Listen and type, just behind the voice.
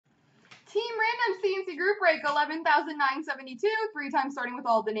Team random C&C group break 11,972. 3 times starting with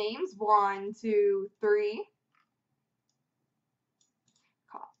all the names. 1, 2, 3.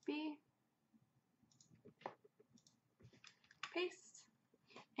 Copy. Paste.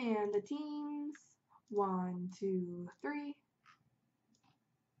 And the teams. 1, 2, 3.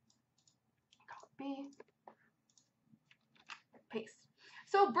 Copy. Paste.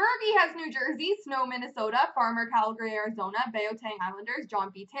 So Bergie has New Jersey, Snow, Minnesota, Farmer, Calgary, Arizona, Bayotang Islanders, John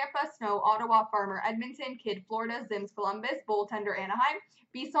B. Tampa, Snow, Ottawa, Farmer, Edmonton, Kid, Florida, Zims, Columbus, Bulltender, Anaheim,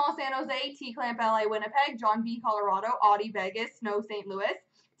 Bisson, San Jose, T-Clamp, LA, Winnipeg, John B. Colorado, Audie, Vegas, Snow, St. Louis,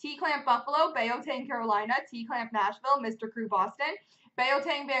 T-Clamp, Buffalo, Bayotang, Carolina, T-Clamp, Nashville, Mr. Crew, Boston,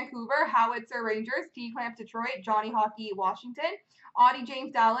 Bayotang, Vancouver, Howitzer, Rangers, T-Clamp, Detroit, Johnny Hockey, Washington, Audie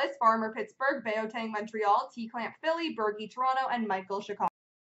James, Dallas, Farmer, Pittsburgh, Bayotang, Montreal, T-Clamp, Philly, Bergie, Toronto, and Michael, Chicago.